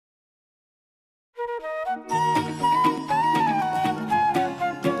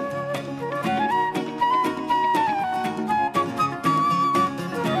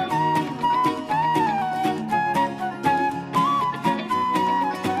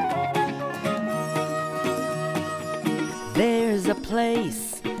There's a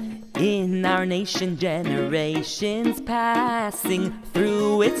place in our nation, generations passing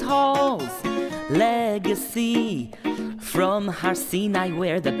through its halls. Legacy from Har Sinai,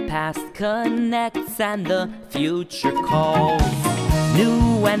 where the past connects and the future calls.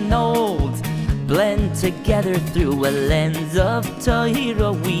 New and old blend together through a lens of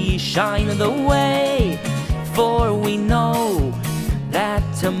Torah. We shine the way, for we know that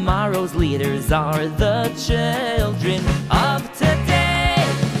tomorrow's leaders are the children of today.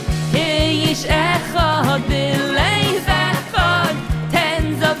 Ish echad b'leiv echad,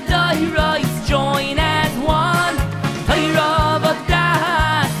 tens of Torahs join as one. Torah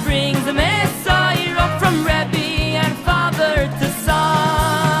Vodaath brings a Messiah from Rebbe and father to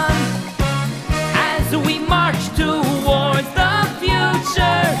son. As we march towards the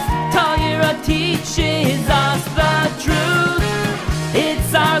future, Torah teaches us the truth.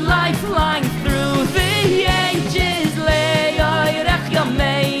 It's our lifeline through the ages. Le'orech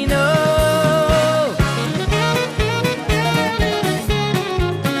yameinu.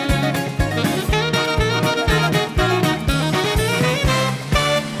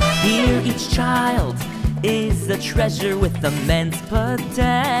 Here each child is a treasure with immense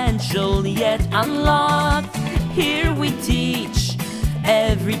potential yet unlocked. Here we teach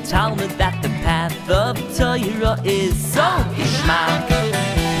every Talmud that the path of Torah is so ishmak.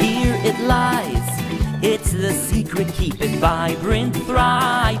 Here it lies, it's the secret, keep it vibrant,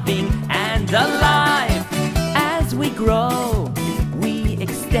 thriving and alive. As we grow, we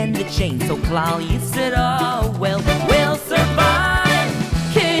extend the chain so Klal Yisrael will survive.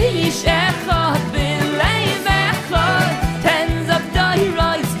 Kish echad b'leiv echad, tens of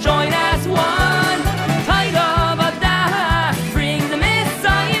Torahs join as one. Torah Vodaath brings the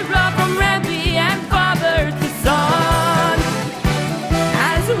Messiah from Rebbe and father to son.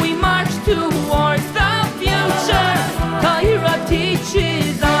 As we march towards the future, Torah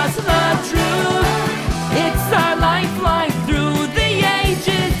teaches us the truth. It's our lifeline through the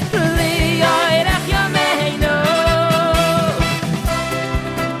ages. Le'orech yameinu.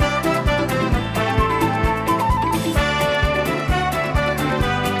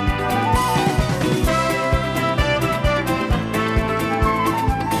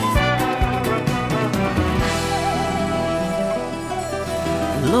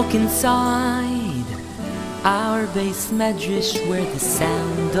 Look inside our base medrash, where the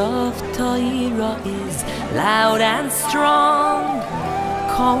sound of Torah is loud and strong,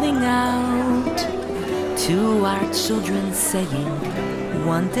 calling out to our children, saying,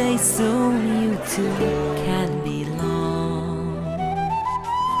 one day soon you too can belong.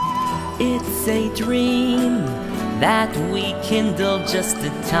 It's a dream that we kindle, just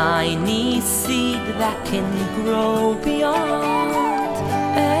a tiny seed that can grow beyond.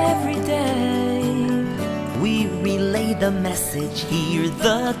 Every day we relay the message here,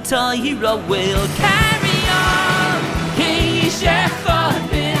 the Torah will carry on. Kish echad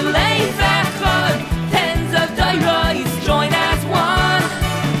b'leiv echad, tens of Torahs join as one.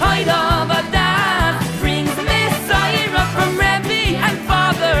 Torah Vodaath brings the Messiah from Rebbe and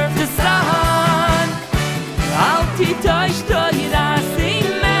father to son. Al titosh Torah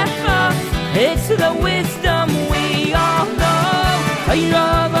simecha, it's the wisdom we all know.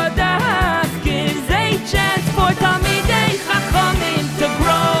 Torah Vodaath gives a chance for Talmidei Chachamim to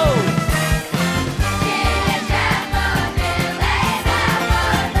grow.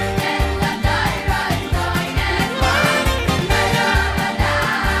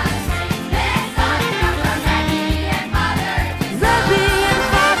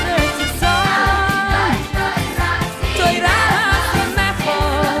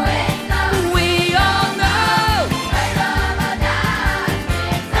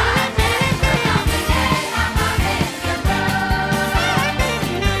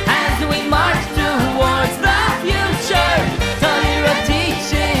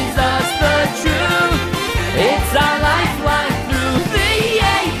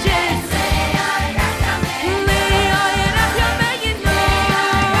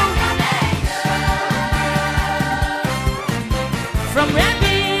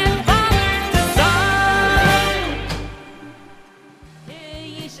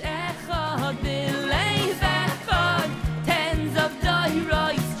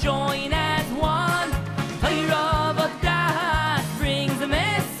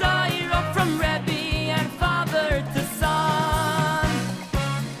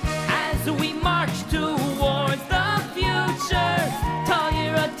 March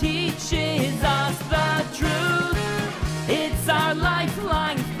teaching.